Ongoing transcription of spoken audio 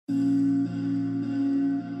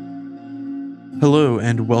Hello,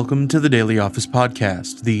 and welcome to the Daily Office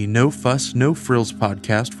Podcast, the No Fuss, No Frills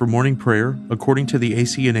podcast for morning prayer, according to the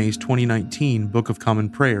ACNA's 2019 Book of Common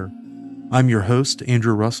Prayer. I'm your host,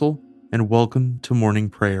 Andrew Russell, and welcome to morning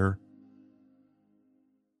prayer.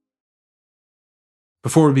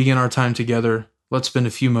 Before we begin our time together, let's spend a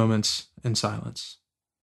few moments in silence.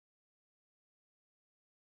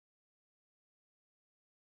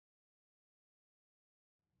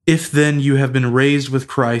 If then you have been raised with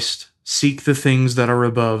Christ, seek the things that are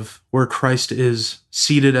above, where Christ is,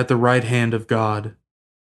 seated at the right hand of God.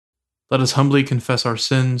 Let us humbly confess our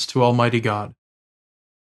sins to Almighty God.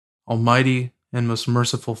 Almighty and most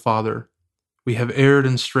merciful Father, we have erred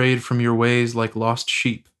and strayed from your ways like lost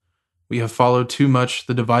sheep. We have followed too much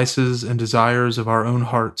the devices and desires of our own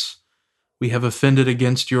hearts. We have offended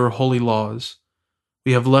against your holy laws.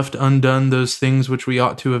 We have left undone those things which we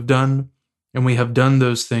ought to have done, and we have done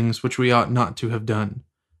those things which we ought not to have done.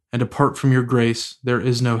 And apart from your grace, there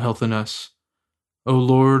is no health in us. O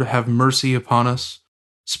Lord, have mercy upon us.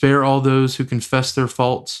 Spare all those who confess their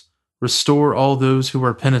faults. Restore all those who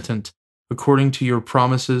are penitent, according to your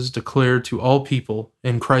promises declared to all people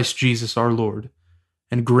in Christ Jesus our Lord.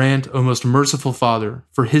 And grant, O most merciful Father,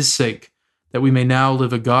 for his sake, that we may now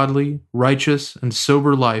live a godly, righteous, and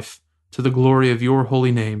sober life to the glory of your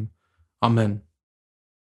holy name. Amen.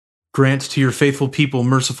 Grant to your faithful people,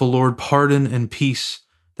 merciful Lord, pardon and peace,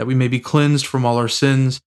 that we may be cleansed from all our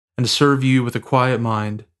sins and serve you with a quiet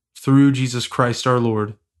mind, through Jesus Christ our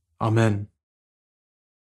Lord. Amen.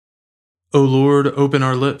 O Lord, open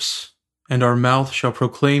our lips, and our mouth shall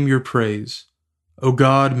proclaim your praise. O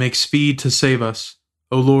God, make speed to save us.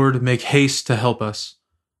 O Lord, make haste to help us.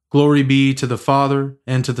 Glory be to the Father,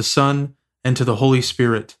 and to the Son, and to the Holy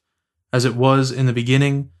Spirit, as it was in the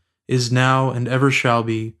beginning, is now, and ever shall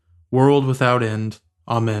be, world without end.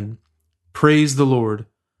 Amen. Praise the Lord.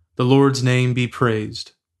 The Lord's name be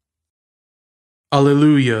praised.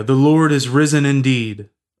 Alleluia. The Lord is risen indeed.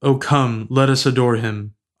 O come, let us adore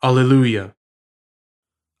him. Alleluia.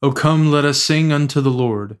 O come, let us sing unto the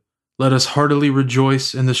Lord. Let us heartily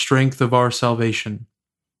rejoice in the strength of our salvation.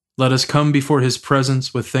 Let us come before his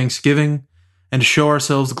presence with thanksgiving, and show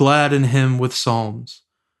ourselves glad in him with psalms.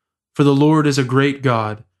 For the Lord is a great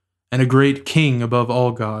God, and a great King above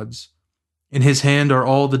all gods. In his hand are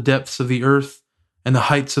all the depths of the earth, and the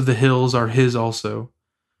heights of the hills are his also.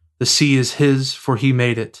 The sea is his, for he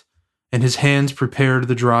made it, and his hands prepared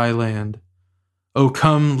the dry land. O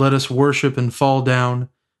come, let us worship and fall down,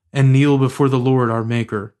 and kneel before the Lord our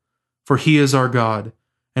Maker. For he is our God,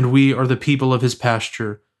 and we are the people of his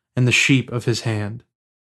pasture, and the sheep of his hand.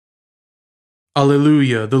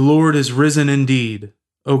 Alleluia, the Lord is risen indeed.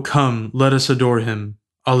 O come, let us adore him.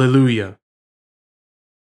 Alleluia.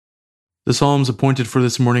 The psalms appointed for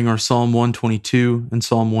this morning are Psalm 122 and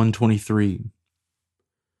Psalm 123.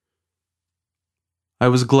 I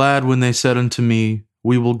was glad when they said unto me,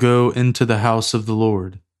 We will go into the house of the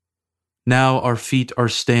Lord. Now our feet are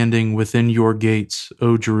standing within your gates,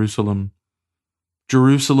 O Jerusalem.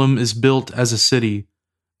 Jerusalem is built as a city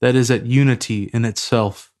that is at unity in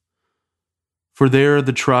itself. For there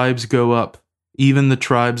the tribes go up, even the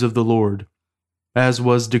tribes of the Lord, as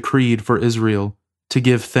was decreed for Israel, to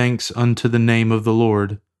give thanks unto the name of the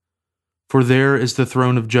Lord. For there is the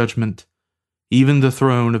throne of judgment, even the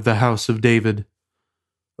throne of the house of David.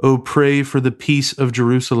 O pray for the peace of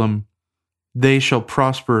Jerusalem. They shall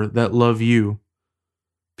prosper that love you.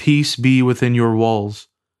 Peace be within your walls,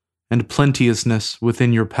 and plenteousness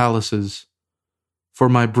within your palaces. For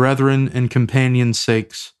my brethren and companions'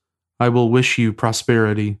 sakes, I will wish you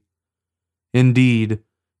prosperity. Indeed,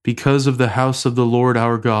 because of the house of the Lord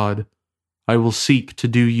our God, I will seek to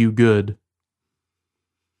do you good.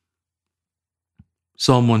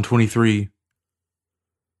 Psalm 123.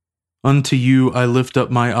 Unto you I lift up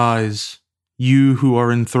my eyes, you who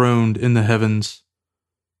are enthroned in the heavens.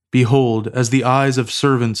 Behold, as the eyes of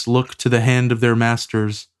servants look to the hand of their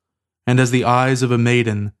masters, and as the eyes of a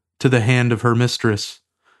maiden to the hand of her mistress,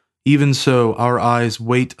 even so our eyes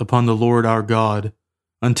wait upon the Lord our God,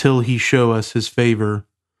 until he show us his favor.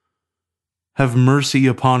 Have mercy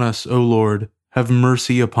upon us, O Lord, have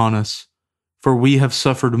mercy upon us, for we have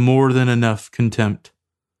suffered more than enough contempt.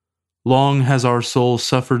 Long has our soul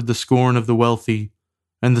suffered the scorn of the wealthy,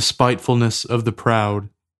 and the spitefulness of the proud.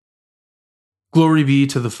 Glory be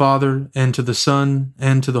to the Father, and to the Son,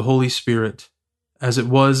 and to the Holy Spirit, as it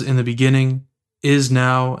was in the beginning, is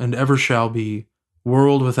now, and ever shall be,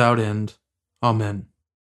 world without end. Amen.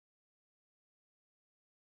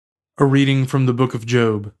 A reading from the book of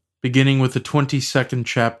Job, beginning with the 22nd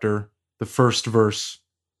chapter, the first verse.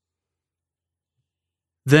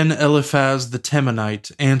 Then Eliphaz the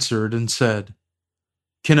Temanite answered and said,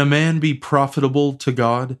 Can a man be profitable to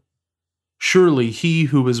God? Surely he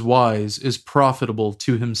who is wise is profitable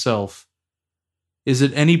to himself. Is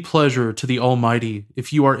it any pleasure to the Almighty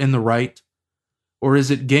if you are in the right? Or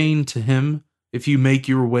is it gain to him if you make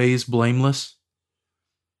your ways blameless?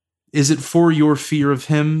 Is it for your fear of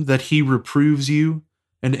him that he reproves you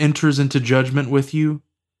and enters into judgment with you?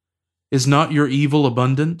 Is not your evil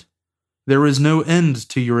abundant? There is no end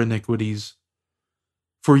to your iniquities.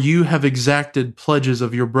 For you have exacted pledges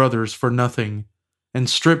of your brothers for nothing, and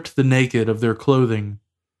stripped the naked of their clothing.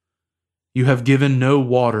 You have given no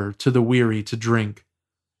water to the weary to drink,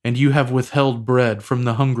 and you have withheld bread from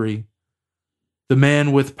the hungry. The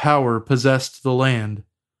man with power possessed the land,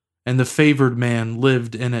 and the favored man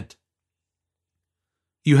lived in it.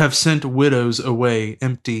 You have sent widows away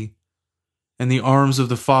empty, and the arms of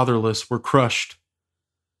the fatherless were crushed.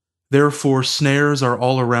 Therefore snares are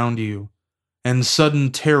all around you, and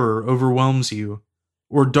sudden terror overwhelms you,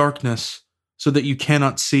 or darkness, so that you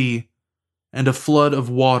cannot see, and a flood of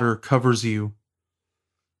water covers you.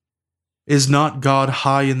 Is not God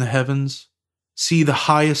high in the heavens? See the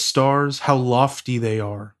highest stars, how lofty they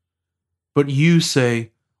are. But you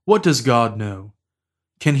say, what does God know?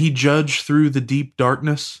 Can he judge through the deep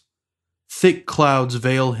darkness? Thick clouds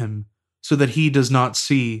veil him, so that he does not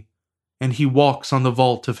see, and he walks on the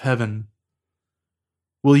vault of heaven.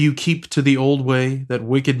 Will you keep to the old way that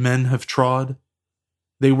wicked men have trod?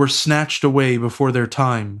 They were snatched away before their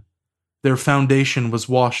time. Their foundation was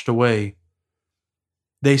washed away.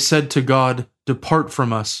 They said to God, depart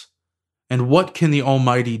from us. And what can the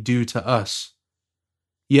Almighty do to us?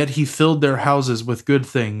 Yet he filled their houses with good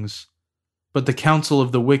things. But the counsel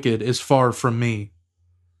of the wicked is far from me.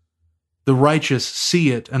 The righteous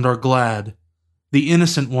see it and are glad. The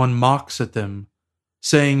innocent one mocks at them,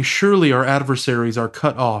 saying, surely our adversaries are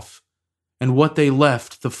cut off, and what they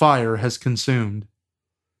left the fire has consumed.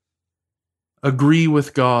 Agree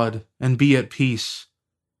with God and be at peace.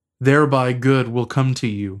 Thereby good will come to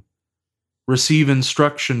you. Receive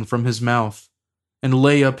instruction from his mouth, and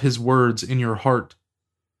lay up his words in your heart.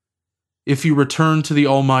 If you return to the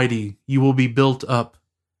Almighty, you will be built up.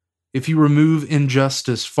 If you remove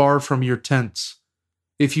injustice far from your tents,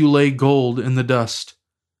 if you lay gold in the dust,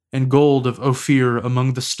 and gold of Ophir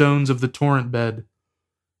among the stones of the torrent bed,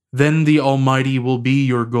 then the Almighty will be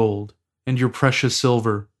your gold and your precious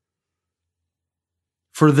silver.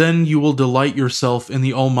 For then you will delight yourself in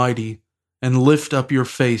the Almighty and lift up your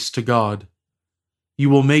face to God. You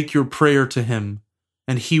will make your prayer to him,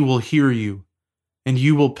 and he will hear you, and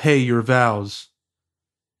you will pay your vows.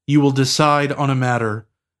 You will decide on a matter,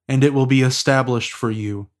 and it will be established for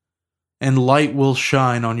you, and light will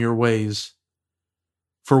shine on your ways.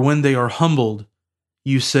 For when they are humbled,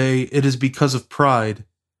 you say, it is because of pride,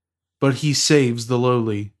 but he saves the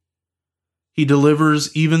lowly. He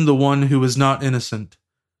delivers even the one who is not innocent,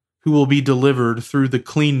 who will be delivered through the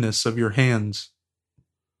cleanness of your hands.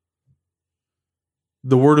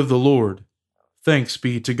 The word of the Lord. Thanks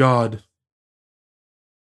be to God.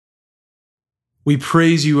 We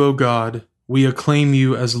praise you, O God. We acclaim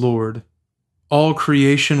you as Lord. All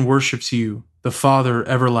creation worships you, the Father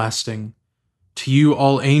everlasting. To you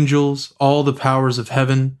all angels, all the powers of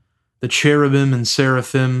heaven, the cherubim and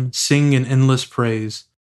seraphim sing in endless praise.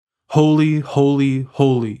 Holy, holy,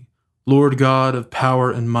 holy, Lord God of power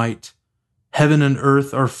and might. Heaven and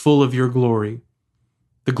earth are full of your glory.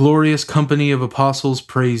 The glorious company of apostles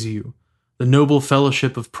praise you. The noble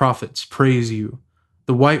fellowship of prophets praise you.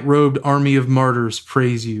 The white-robed army of martyrs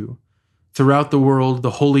praise you. Throughout the world,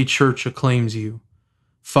 the Holy Church acclaims you.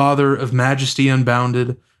 Father of majesty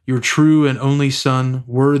unbounded, your true and only Son,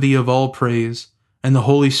 worthy of all praise, and the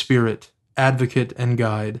Holy Spirit, advocate and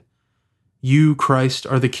guide. You, Christ,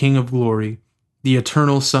 are the King of glory, the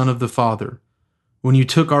eternal Son of the Father. When you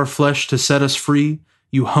took our flesh to set us free,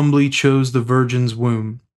 you humbly chose the Virgin's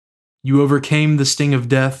womb. You overcame the sting of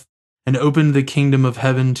death and opened the kingdom of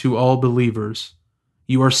heaven to all believers.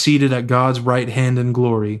 You are seated at God's right hand in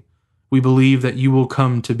glory. We believe that you will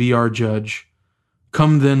come to be our judge.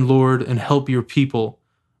 Come then, Lord, and help your people,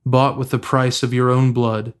 bought with the price of your own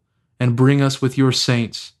blood, and bring us with your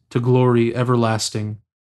saints to glory everlasting.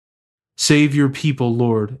 Save your people,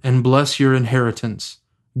 Lord, and bless your inheritance.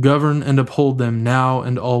 Govern and uphold them now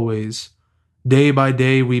and always. Day by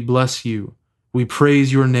day we bless you. We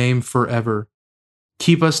praise your name forever.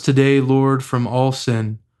 Keep us today, Lord, from all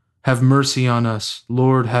sin. Have mercy on us,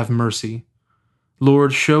 Lord, have mercy.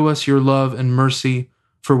 Lord, show us your love and mercy,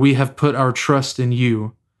 for we have put our trust in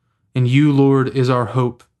you. In you, Lord, is our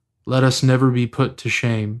hope. Let us never be put to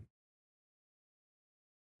shame.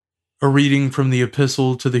 A reading from the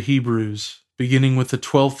Epistle to the Hebrews, beginning with the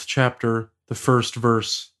 12th chapter, the first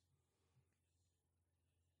verse.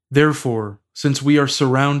 Therefore, since we are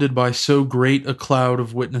surrounded by so great a cloud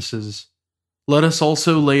of witnesses, let us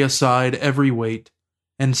also lay aside every weight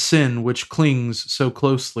and sin which clings so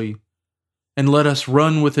closely, and let us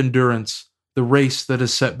run with endurance the race that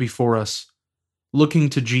is set before us, looking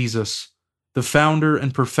to Jesus, the founder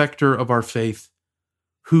and perfecter of our faith,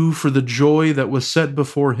 who for the joy that was set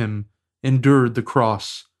before him endured the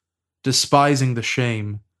cross, despising the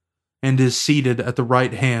shame, and is seated at the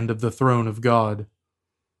right hand of the throne of God.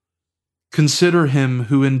 Consider him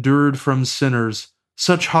who endured from sinners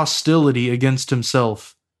such hostility against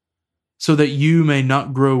himself, so that you may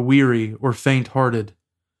not grow weary or faint-hearted.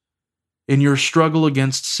 In your struggle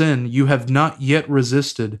against sin, you have not yet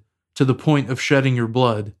resisted to the point of shedding your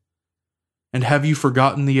blood. And have you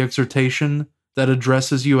forgotten the exhortation that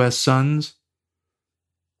addresses you as sons?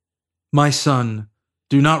 My son,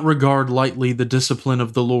 do not regard lightly the discipline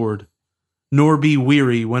of the Lord, nor be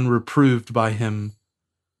weary when reproved by him.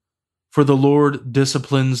 For the Lord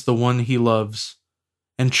disciplines the one he loves,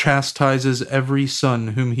 and chastises every son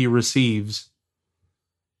whom he receives.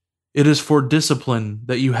 It is for discipline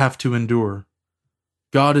that you have to endure.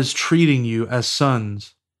 God is treating you as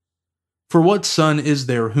sons. For what son is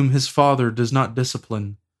there whom his father does not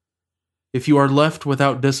discipline? If you are left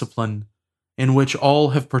without discipline, in which all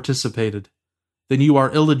have participated, then you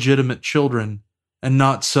are illegitimate children, and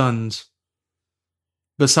not sons.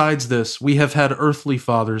 Besides this, we have had earthly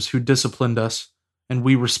fathers who disciplined us, and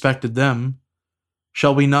we respected them.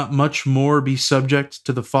 Shall we not much more be subject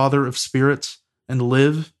to the Father of spirits and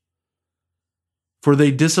live? For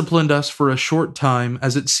they disciplined us for a short time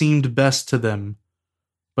as it seemed best to them,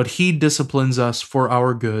 but he disciplines us for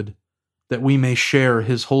our good, that we may share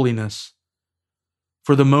his holiness.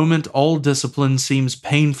 For the moment all discipline seems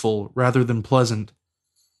painful rather than pleasant,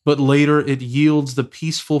 but later it yields the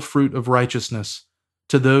peaceful fruit of righteousness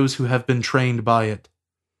to those who have been trained by it.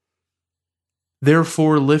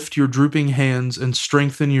 Therefore lift your drooping hands and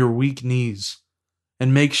strengthen your weak knees,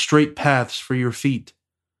 and make straight paths for your feet,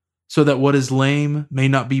 so that what is lame may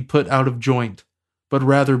not be put out of joint, but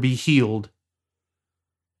rather be healed.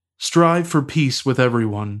 Strive for peace with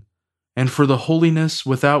everyone, and for the holiness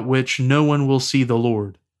without which no one will see the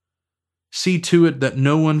Lord. See to it that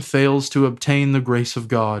no one fails to obtain the grace of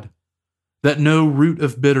God, that no root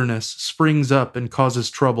of bitterness springs up and causes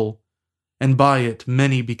trouble, and by it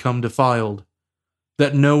many become defiled,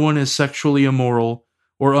 that no one is sexually immoral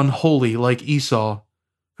or unholy like Esau,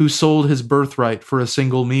 who sold his birthright for a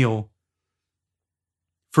single meal.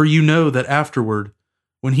 For you know that afterward,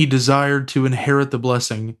 when he desired to inherit the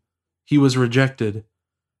blessing, he was rejected,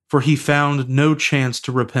 for he found no chance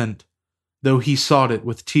to repent, though he sought it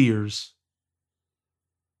with tears.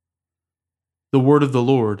 The word of the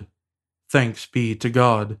Lord. Thanks be to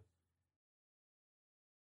God.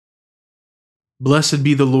 Blessed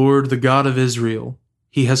be the Lord, the God of Israel.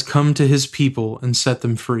 He has come to his people and set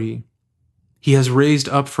them free. He has raised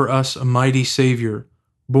up for us a mighty Savior,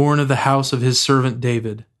 born of the house of his servant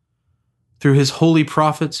David. Through his holy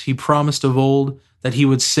prophets he promised of old that he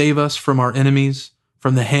would save us from our enemies,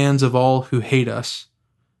 from the hands of all who hate us.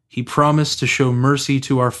 He promised to show mercy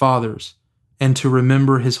to our fathers, and to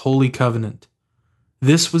remember his holy covenant.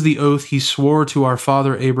 This was the oath he swore to our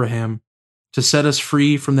father Abraham, to set us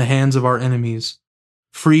free from the hands of our enemies,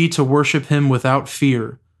 free to worship him without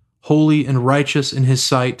fear, holy and righteous in his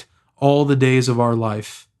sight all the days of our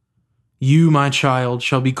life. You, my child,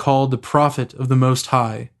 shall be called the prophet of the Most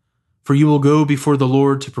High, for you will go before the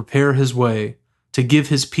Lord to prepare his way, to give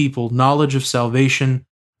his people knowledge of salvation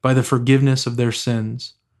by the forgiveness of their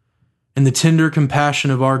sins. In the tender compassion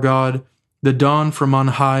of our God, the dawn from on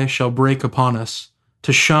high shall break upon us,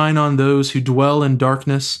 to shine on those who dwell in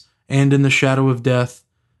darkness and in the shadow of death,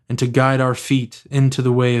 and to guide our feet into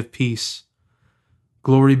the way of peace.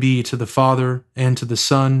 Glory be to the Father, and to the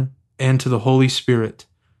Son, and to the Holy Spirit,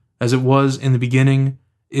 as it was in the beginning,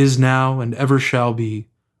 is now, and ever shall be,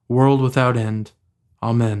 world without end.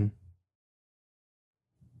 Amen.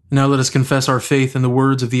 Now let us confess our faith in the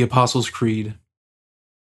words of the Apostles' Creed.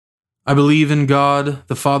 I believe in God,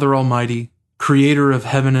 the Father Almighty, creator of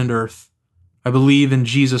heaven and earth. I believe in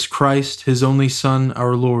Jesus Christ, his only Son,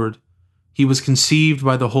 our Lord. He was conceived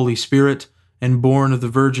by the Holy Spirit and born of the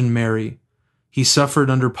Virgin Mary. He suffered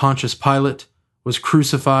under Pontius Pilate, was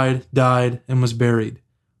crucified, died, and was buried.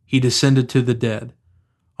 He descended to the dead.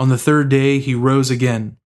 On the third day he rose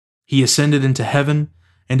again. He ascended into heaven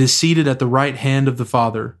and is seated at the right hand of the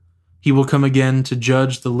Father. He will come again to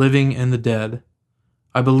judge the living and the dead.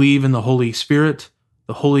 I believe in the Holy Spirit,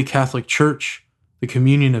 the Holy Catholic Church, the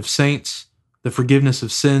communion of saints, the forgiveness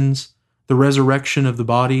of sins, the resurrection of the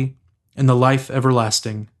body, and the life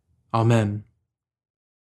everlasting. Amen.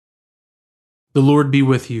 The Lord be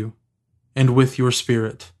with you, and with your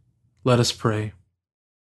spirit. Let us pray.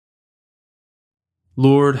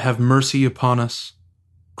 Lord, have mercy upon us.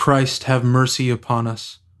 Christ, have mercy upon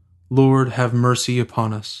us. Lord, have mercy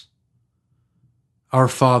upon us. Our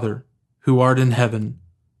Father, who art in heaven,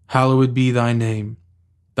 hallowed be thy name.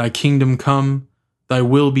 Thy kingdom come, thy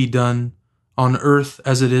will be done, on earth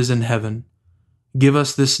as it is in heaven. Give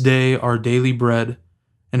us this day our daily bread,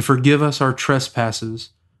 and forgive us our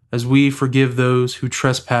trespasses, as we forgive those who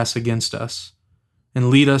trespass against us. And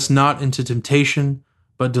lead us not into temptation,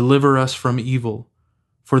 but deliver us from evil.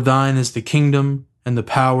 For thine is the kingdom, and the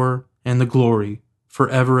power, and the glory,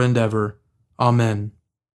 forever and ever. Amen.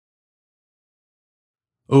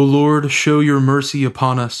 O Lord, show your mercy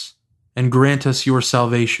upon us, and grant us your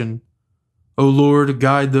salvation. O Lord,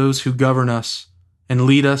 guide those who govern us, and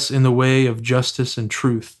lead us in the way of justice and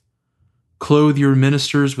truth. Clothe your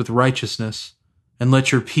ministers with righteousness, and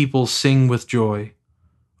let your people sing with joy.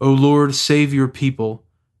 O Lord, save your people,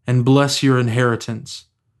 and bless your inheritance.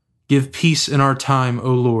 Give peace in our time,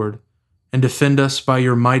 O Lord, and defend us by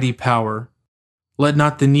your mighty power. Let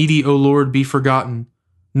not the needy, O Lord, be forgotten,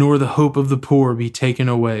 nor the hope of the poor be taken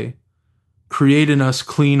away. Create in us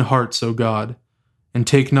clean hearts, O God, and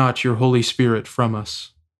take not your Holy Spirit from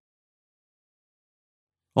us.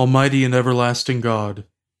 Almighty and everlasting God,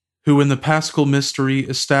 who in the Paschal mystery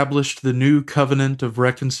established the new covenant of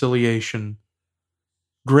reconciliation,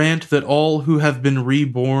 grant that all who have been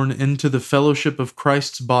reborn into the fellowship of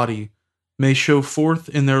Christ's body may show forth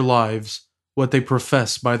in their lives what they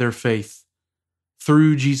profess by their faith.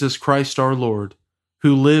 Through Jesus Christ our Lord,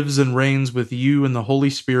 who lives and reigns with you in the Holy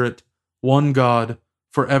Spirit, one God,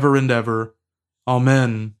 forever and ever.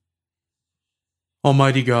 Amen.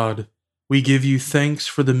 Almighty God, we give you thanks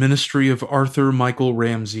for the ministry of Arthur Michael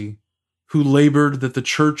Ramsey, who labored that the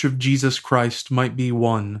Church of Jesus Christ might be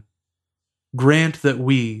one. Grant that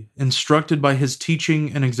we, instructed by his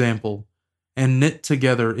teaching and example, and knit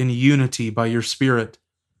together in unity by your Spirit,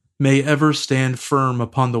 may ever stand firm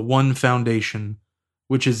upon the one foundation,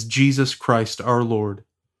 which is Jesus Christ our Lord,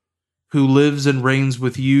 who lives and reigns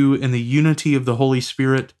with you in the unity of the Holy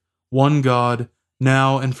Spirit, one God,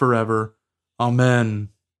 now and forever. Amen.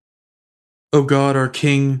 O God, our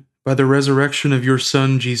King, by the resurrection of your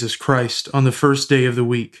Son, Jesus Christ, on the first day of the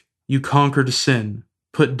week, you conquered sin,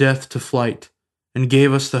 put death to flight, and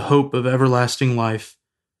gave us the hope of everlasting life.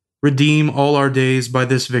 Redeem all our days by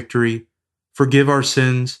this victory. Forgive our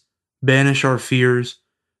sins, banish our fears,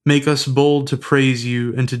 make us bold to praise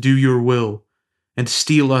you and to do your will, and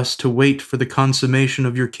steel us to wait for the consummation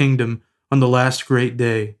of your kingdom on the last great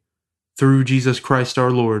day. Through Jesus Christ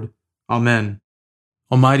our Lord. Amen.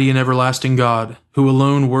 Almighty and everlasting God, who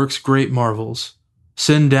alone works great marvels,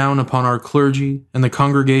 send down upon our clergy and the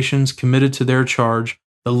congregations committed to their charge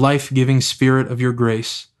the life-giving Spirit of your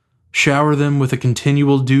grace. Shower them with a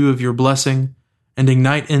continual dew of your blessing, and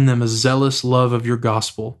ignite in them a zealous love of your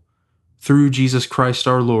gospel. Through Jesus Christ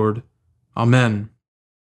our Lord. Amen.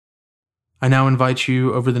 I now invite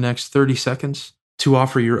you over the next 30 seconds to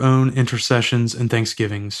offer your own intercessions and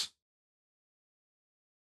thanksgivings.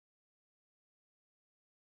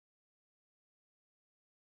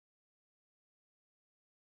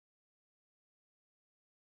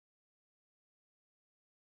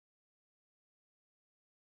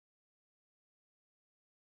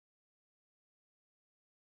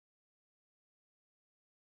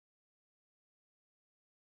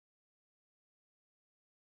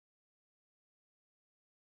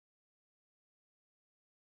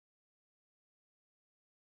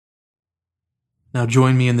 Now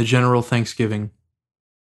join me in the general thanksgiving.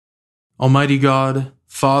 Almighty God,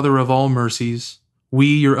 Father of all mercies, we,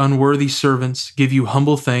 your unworthy servants, give you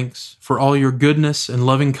humble thanks for all your goodness and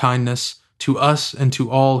loving kindness to us and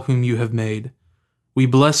to all whom you have made. We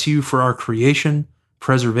bless you for our creation,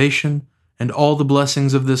 preservation, and all the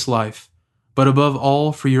blessings of this life, but above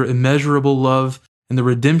all for your immeasurable love and the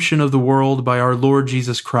redemption of the world by our Lord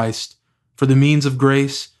Jesus Christ, for the means of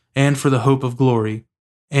grace and for the hope of glory.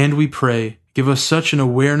 And we pray, give us such an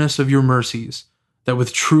awareness of your mercies, that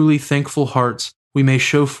with truly thankful hearts we may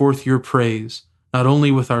show forth your praise, not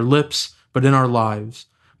only with our lips, but in our lives,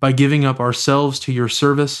 by giving up ourselves to your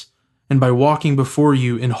service, and by walking before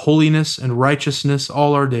you in holiness and righteousness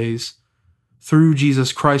all our days. Through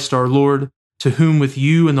Jesus Christ our Lord, to whom with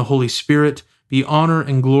you and the Holy Spirit be honor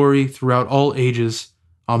and glory throughout all ages.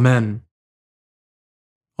 Amen.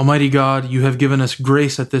 Almighty God, you have given us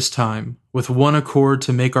grace at this time, with one accord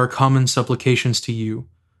to make our common supplications to you.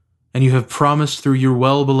 And you have promised through your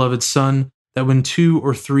well-beloved Son that when 2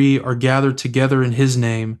 or 3 are gathered together in his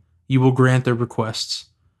name, you will grant their requests.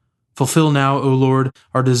 Fulfill now, O Lord,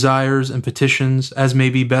 our desires and petitions as may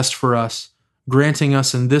be best for us, granting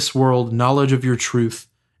us in this world knowledge of your truth,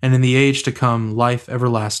 and in the age to come life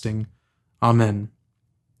everlasting. Amen.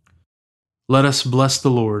 Let us bless the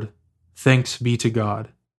Lord. Thanks be to God.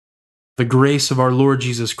 The grace of our Lord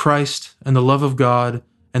Jesus Christ, and the love of God,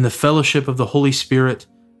 and the fellowship of the Holy Spirit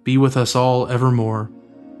be with us all evermore.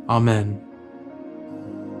 Amen.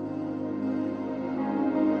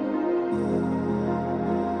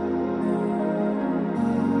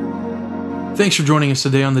 Thanks for joining us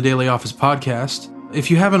today on the Daily Office Podcast.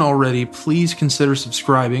 If you haven't already, please consider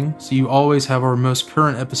subscribing so you always have our most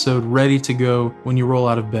current episode ready to go when you roll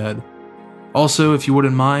out of bed. Also, if you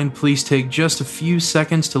wouldn't mind, please take just a few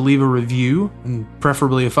seconds to leave a review, and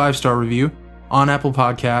preferably a 5-star review, on Apple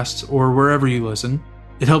Podcasts or wherever you listen.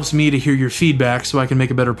 It helps me to hear your feedback so I can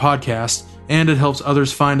make a better podcast, and it helps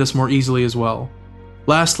others find us more easily as well.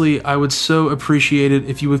 Lastly, I would so appreciate it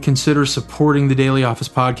if you would consider supporting the Daily Office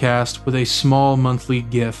Podcast with a small monthly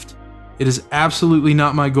gift. It is absolutely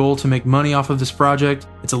not my goal to make money off of this project.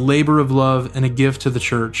 It's a labor of love and a gift to the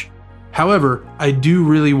church. However, I do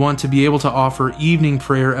really want to be able to offer evening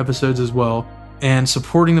prayer episodes as well, and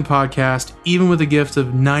supporting the podcast, even with a gift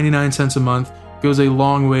of 99 cents a month, goes a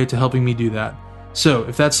long way to helping me do that. So,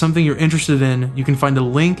 if that's something you're interested in, you can find a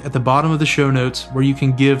link at the bottom of the show notes where you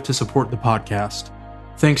can give to support the podcast.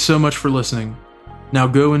 Thanks so much for listening. Now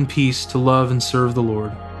go in peace to love and serve the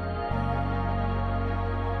Lord.